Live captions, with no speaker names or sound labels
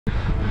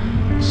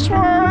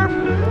swerve.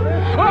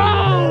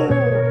 Oh!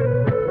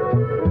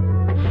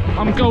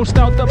 I'm ghost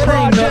out the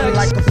project.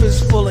 Like a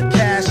fist full of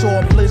cash or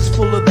a bliss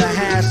full of the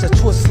hash that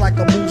twists like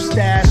a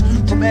mustache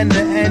from end to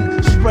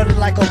end, spread it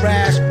like a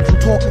rash. From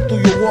talking through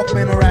your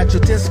Walkman or at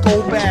your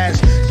disco bash.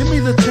 Give me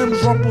the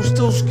Tim's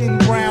Rumpelstiltskin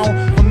brown,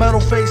 a metal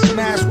face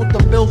mask with the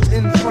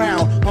built-in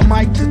frown, a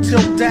mic to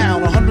tilt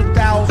down 100,000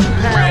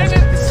 pounds,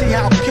 and see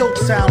how kilt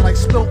sound like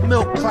spilt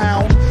milk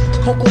clown.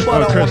 Cocoa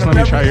butter Chris, on let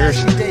a me try very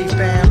yours. nasty day,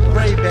 fam.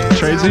 Ray-Bans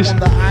Trades out these? on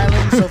the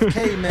islands of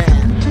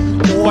Cayman.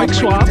 Bike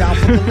swap. Down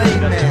for the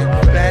layman.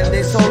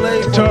 Band-Aid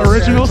Soleil for To the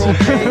originals?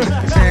 Central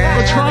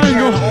A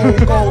triangle.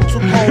 Gold, too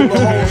cold to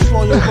hold,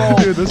 slow your roll.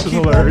 Dude, this is Keep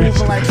on hilarious.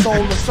 moving like soul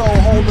to soul,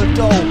 hold the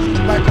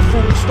dough. Like a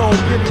food stove,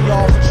 pity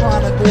y'all for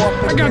trying to go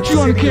up I got against you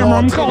on City camera, Hall,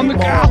 I'm calling the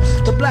Titty Mall.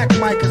 cops. The black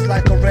mic is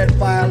like a red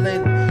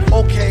violin.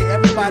 Okay,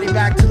 everybody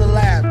back to the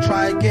lab,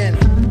 try again.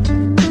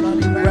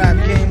 Rap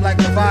game like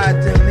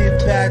Leviathan, leave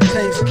bad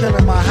taste,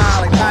 killing my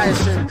high like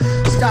hyacinth.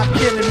 Stop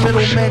kidding,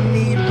 middlemen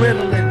need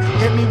Ritalin.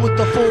 Hit me with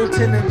the full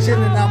tin and gin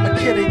and I'm a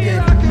kid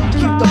again.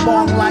 Keep the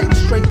bong lighting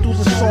straight through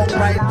the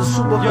songwriting, the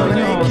super villain,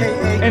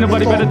 aka. Ain't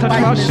nobody better touch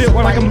my shit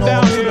when I come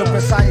down to here. the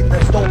reciting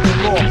that's dope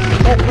and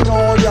raw. Open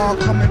all y'all,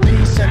 come in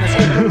peace and it's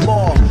open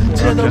law.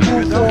 Tear the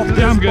roof off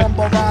Yeah, I'm this good. bum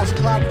barrage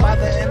clock by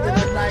the end of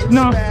the night.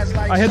 No, Spaz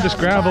like I hit this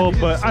shots gravel,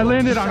 fired. but I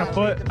landed on a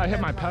foot. I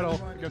hit my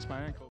pedal against my ankle.